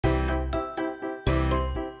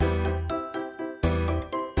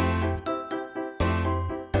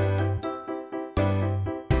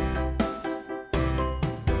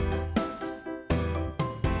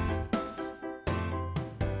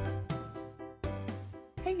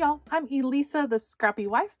Hey y'all, I'm Elisa, the Scrappy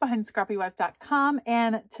Wife behind ScrappyWife.com,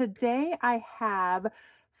 and today I have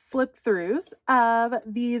flip throughs of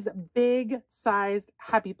these big sized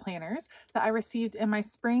happy planners that I received in my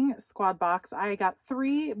spring squad box. I got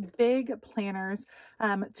 3 big planners,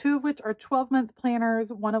 2 of which are 12-month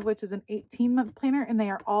planners, 1 of which is an 18-month planner, and they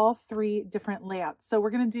are all 3 different layouts. So we're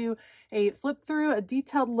going to do a flip through, a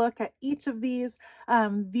detailed look at each of these.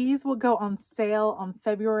 These will go on sale on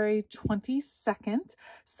February 22nd.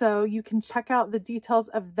 So you can check out the details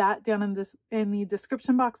of that down in the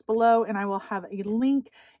description box below, and I will have a link.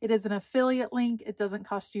 It is an affiliate link. It doesn't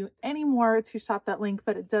cost you any more to shop that link,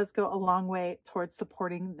 but it does go a long way towards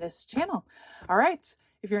supporting this channel. All right,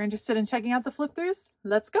 if you're interested in checking out the flip throughs,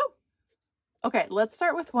 let's go. Okay, let's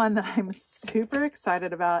start with one that I'm super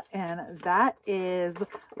excited about, and that is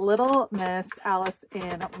Little Miss Alice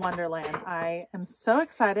in Wonderland. I am so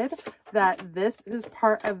excited that this is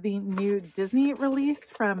part of the new Disney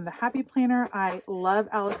release from the Happy Planner. I love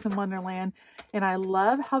Alice in Wonderland, and I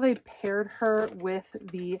love how they paired her with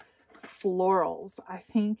the florals. I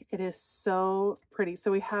think it is so pretty.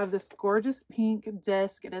 So we have this gorgeous pink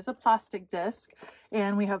disc. It is a plastic disc,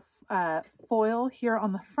 and we have foil here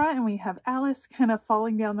on the front, and we have Alice kind of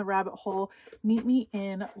falling down the rabbit hole. Meet me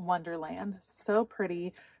in Wonderland. So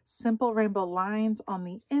pretty. Simple rainbow lines on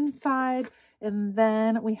the inside, and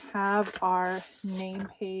then we have our name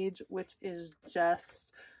page, which is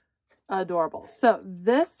just adorable. So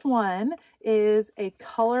this one is a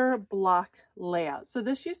color block layout. So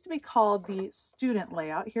this used to be called the student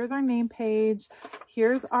layout. Here's our name page.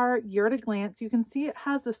 Here's our year at a glance. You can see it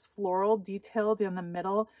has this floral detail in the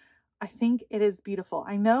middle. I think it is beautiful.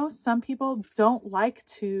 I know some people don't like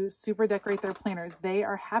to super decorate their planners. They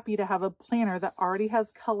are happy to have a planner that already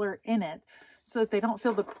has color in it, so that they don't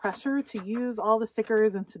feel the pressure to use all the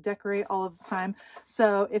stickers and to decorate all of the time.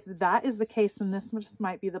 So if that is the case, then this just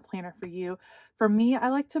might be the planner for you. For me, I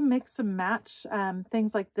like to mix and match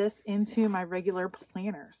things like this into my regular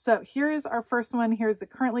planner. So here is our first one. Here's the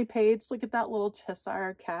currently page. Look at that little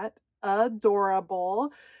Cheshire cat.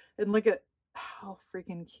 Adorable. And look at how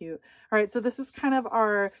freaking cute. All right, so this is kind of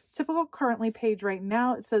our typical currently page right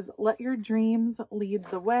now. It says, let your dreams lead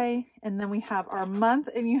the way. And then we have our month,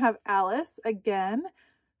 and you have Alice again.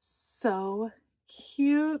 So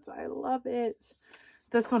cute. I love it.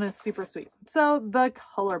 This one is super sweet. So the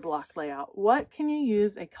color block layout. What can you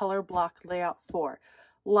use a color block layout for?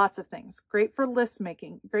 Lots of things. Great for list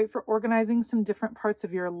making, great for organizing some different parts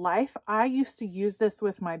of your life. I used to use this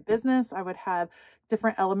with my business. I would have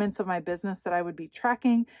different elements of my business that I would be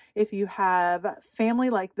tracking. If you have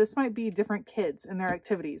family, like this might be different kids and their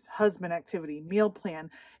activities, husband activity, meal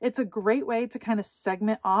plan. It's a great way to kind of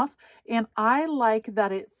segment off. And I like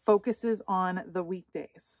that it focuses on the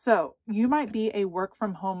weekdays. So you might be a work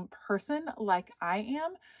from home person like I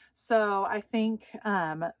am. So I think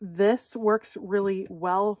this works really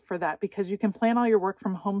well for that, because you can plan all your work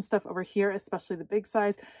from home stuff over here, especially the big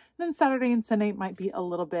size. And then Saturday and Sunday might be a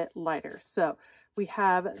little bit lighter. So we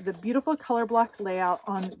have the beautiful color block layout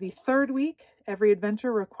on the 3rd week. Every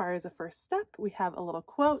adventure requires a first step. We have a little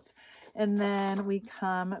quote, and then we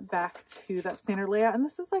come back to that standard layout. And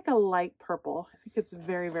this is like a light purple. I think it's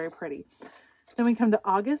very, very pretty. Then we come to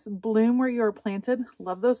August, bloom where you are planted.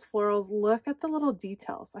 Love those florals. Look at the little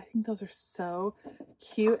details. I think those are so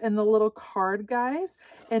cute. And the little card guys.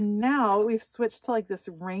 And now we've switched to like this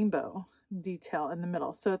rainbow detail in the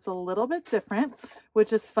middle. So it's a little bit different,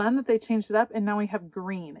 which is fun that they changed it up. And now we have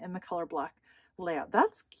green in the color block layout.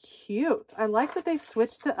 That's cute. I like that they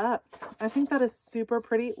switched it up. I think that is super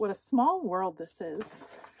pretty. What a small world this is.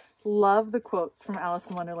 Love the quotes from Alice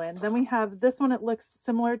in Wonderland. Then we have this one. It looks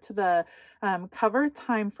similar to the cover,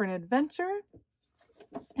 Time for an Adventure.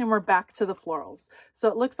 And we're back to the florals. So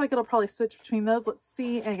it looks like it'll probably switch between those. Let's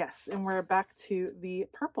see. And yes, and we're back to the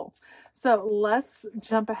purple. So let's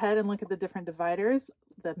jump ahead and look at the different dividers.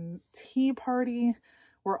 The tea party.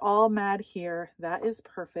 We're all mad here. That is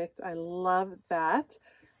perfect. I love that.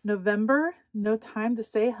 November, no time to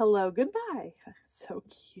say hello, goodbye. So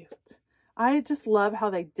cute. I just love how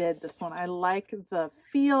they did this one. I like the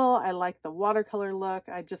feel. I like the watercolor look.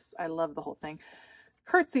 I love the whole thing.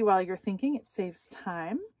 Curtsy while you're thinking. It saves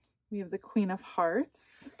time. We have the Queen of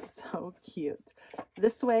Hearts. So cute.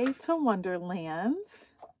 This Way to Wonderland.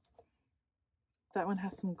 That one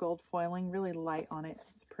has some gold foiling, really light on it.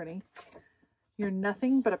 It's pretty. You're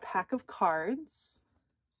Nothing But a Pack of Cards.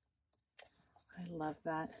 I love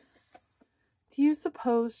that. Do you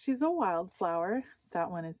suppose she's a wildflower? That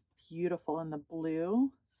one is beautiful in the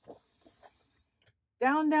blue.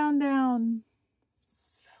 Down, down, down.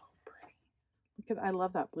 So pretty. Look at, I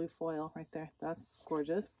love that blue foil right there. That's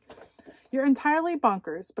gorgeous. You're entirely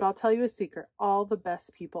bonkers, but I'll tell you a secret. All the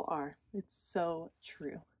best people are. It's so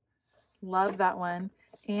true. Love that one.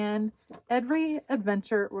 And every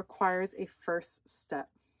adventure requires a first step.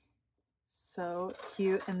 So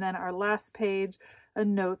cute. And then our last page, a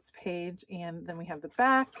notes page, and then we have the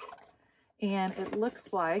back, and it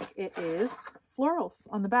looks like it is florals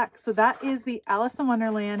on the back. So that is the Alice in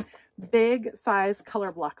Wonderland big size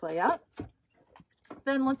color block layout.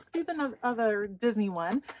 Then let's do the other Disney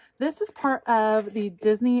one. This is part of the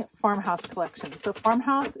Disney Farmhouse collection. So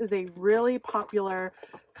Farmhouse is a really popular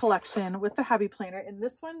collection with the Happy Planner, and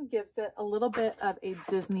this one gives it a little bit of a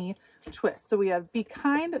Disney twist. So we have Be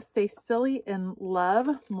Kind, Stay Silly, and Love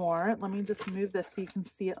More. Let me just move this so you can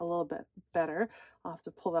see it a little bit better. I'll have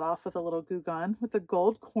to pull that off with a little glue gun with the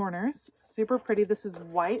gold corners. Super pretty. This is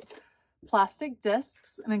white plastic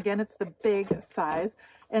discs, and again, it's the big size,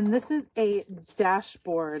 and this is a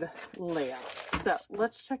dashboard layout. So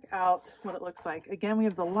let's check out what it looks like. Again, we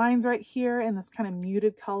have the lines right here in this kind of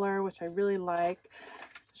muted color, which I really like.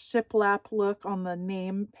 Shiplap look on the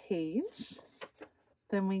name page.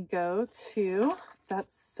 Then we go to,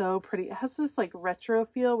 that's so pretty. It has this like retro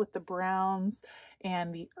feel with the browns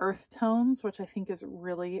and the earth tones, which I think is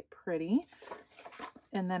really pretty.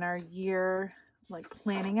 And then our year, like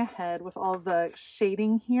planning ahead with all the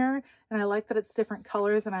shading here. And I like that it's different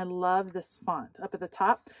colors, and I love this font up at the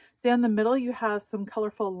top. Down the middle, you have some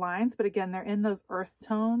colorful lines, but again, they're in those earth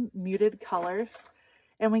tone muted colors.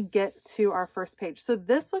 And we get to our first page. So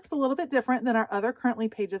this looks a little bit different than our other currently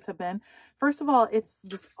pages have been. First of all, it's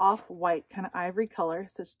this off-white kind of ivory color.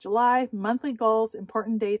 It says July, monthly goals,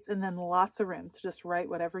 important dates, and then lots of room to just write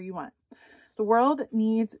whatever you want. The world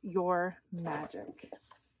needs your magic.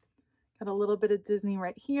 Got a little bit of Disney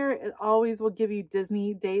right here. It always will give you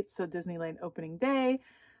Disney dates, so Disneyland opening day.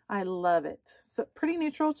 I love it. So pretty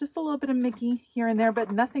neutral, just a little bit of Mickey here and there,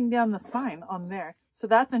 but nothing down the spine on there. So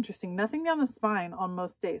that's interesting. Nothing down the spine on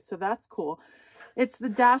most days, so that's cool. It's the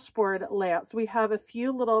dashboard layout. So we have a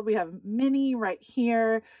few little, we have Minnie right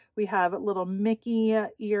here. We have little Mickey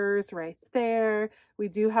ears right there. We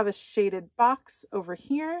do have a shaded box over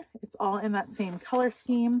here. It's all in that same color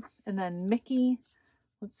scheme. And then Mickey.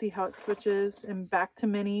 Let's see how it switches, and back to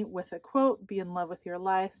Minnie with a quote, be in love with your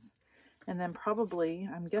life. And then probably,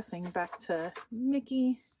 I'm guessing, back to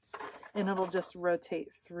Mickey, and it'll just rotate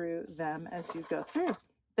through them as you go through.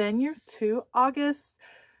 Then you're to August.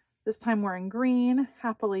 This time we're in green,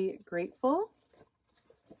 happily grateful.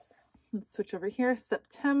 Let's switch over here.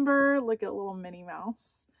 September, look at little Minnie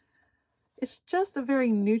Mouse. It's just a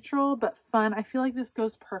very neutral but fun. I feel like this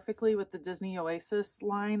goes perfectly with the Disney Oasis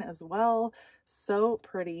line as well. So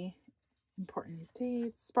pretty. Important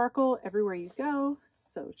dates. Sparkle everywhere you go.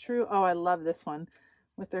 So true. Oh, I love this one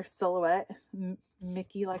with their silhouette.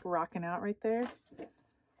 Mickey like rocking out right there.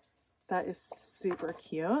 That is super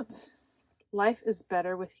cute. Life is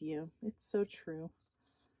better with you. It's so true.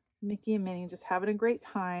 Mickey and Minnie just having a great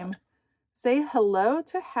time. Say hello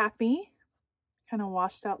to Happy. Kind of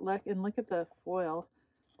washed out look, and look at the foil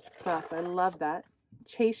dots. I love that.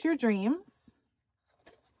 Chase your dreams.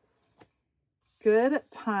 Good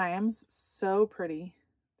times. So pretty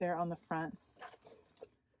there on the front.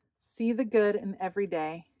 See the good in every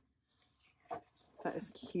day. That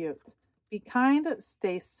is cute. Be kind,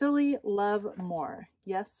 stay silly, love more.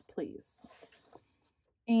 Yes, please.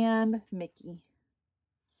 And Mickey.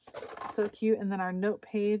 So cute. And then our note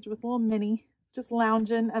page with little Minnie just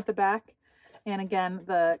lounging at the back. And again,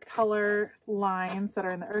 the color lines that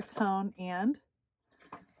are in the earth tone and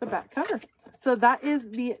the back cover. So that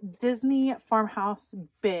is the Disney Farmhouse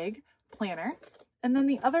Big Planner. And then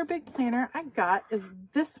the other big planner I got is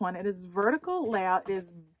this one. It is vertical layout. It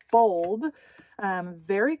is bold,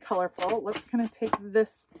 very colorful. Let's kind of take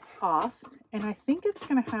this off. And I think it's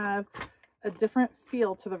going to have a different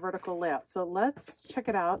feel to the vertical layout. So let's check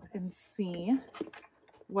it out and see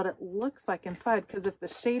what it looks like inside, because if the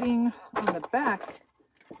shading on the back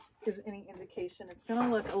is any indication, it's going to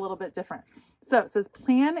look a little bit different. So it says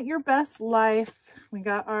plan your best life. We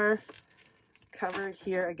got our cover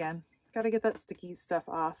here again. Got to get that sticky stuff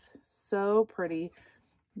off. So pretty.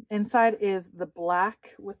 Inside is the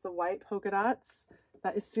black with the white polka dots.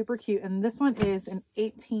 That is super cute. And this one is an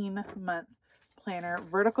 18-month planner,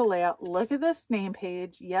 vertical layout. Look at this name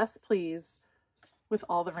page. Yes, please. With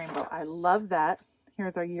all the rainbow. I love that.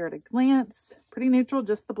 Here's our year at a glance. Pretty neutral,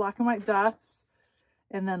 just the black and white dots.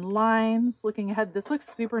 And then lines looking ahead. This looks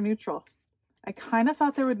super neutral. I kind of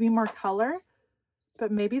thought there would be more color,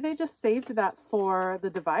 but maybe they just saved that for the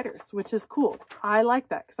dividers, which is cool. I like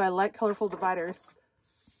that because I like colorful dividers.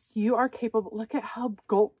 You are capable. Look at how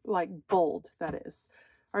bold that is.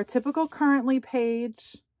 Our typical currently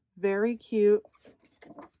page Very cute.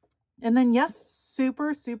 And then yes,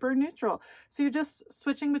 super, super neutral. So you're just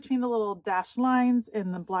switching between the little dashed lines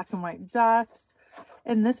and the black and white dots.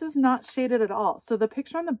 And this is not shaded at all. So the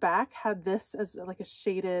picture on the back had this as like a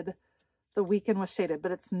shaded, the weekend was shaded,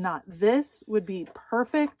 but it's not. This would be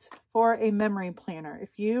perfect for a memory planner.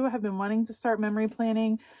 If you have been wanting to start memory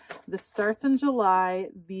planning, this starts in July.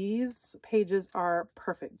 These pages are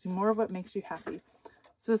perfect. Do more of what makes you happy.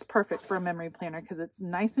 This is perfect for a memory planner because it's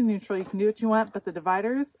nice and neutral. You can do what you want, but the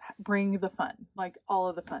dividers bring the fun, like all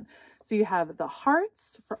of the fun. So you have the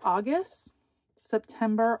hearts for August.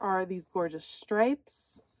 September are these gorgeous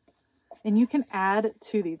stripes. And you can add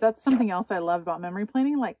to these. That's something else I love about memory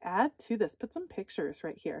planning. Like add to this. Put some pictures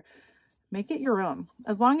right here. Make it your own.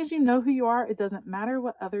 As long as you know who you are, it doesn't matter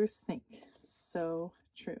what others think. So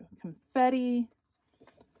true. Confetti.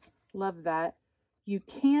 Love that. You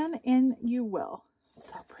can and you will.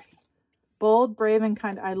 So pretty. Bold, brave, and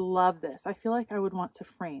kind. I love this. I feel like I would want to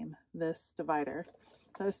frame this divider.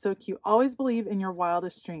 That is so cute. Always believe in your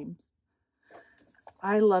wildest dreams.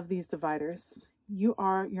 I love these dividers. You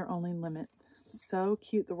are your only limit. So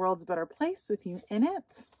cute. The world's a better place with you in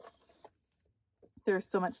it. There's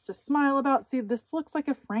so much to smile about. See, this looks like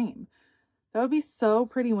a frame. That would be so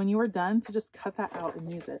pretty when you were done to just cut that out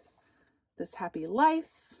and use it. This happy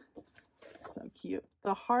life. So cute.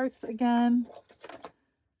 The hearts again.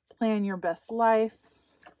 Plan your best life.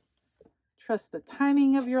 Trust the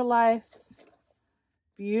timing of your life.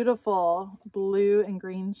 Beautiful blue and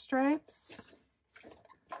green stripes.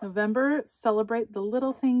 November, celebrate the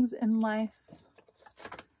little things in life.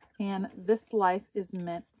 And this life is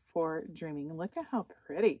meant for dreaming. Look at how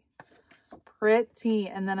pretty. Pretty.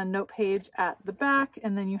 And then a note page at the back,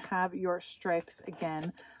 and then you have your stripes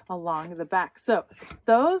again along the back. So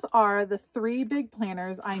those are the 3 big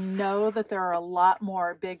planners. I know that there are a lot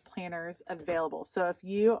more big planners available. So if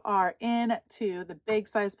you are into the big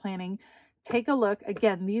size planning, take a look.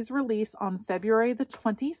 Again, these release on February the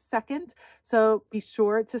 22nd. So be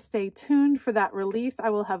sure to stay tuned for that release. I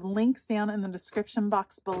will have links down in the description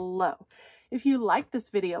box below. If you like this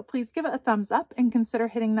video, please give it a thumbs up and consider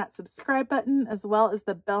hitting that subscribe button as well as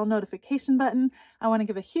the bell notification button. I want to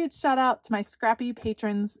give a huge shout out to my Scrappy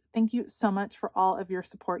patrons. Thank you so much for all of your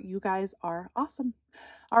support. You guys are awesome.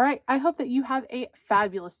 All right. I hope that you have a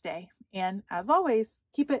fabulous day. And as always,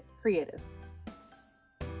 keep it creative.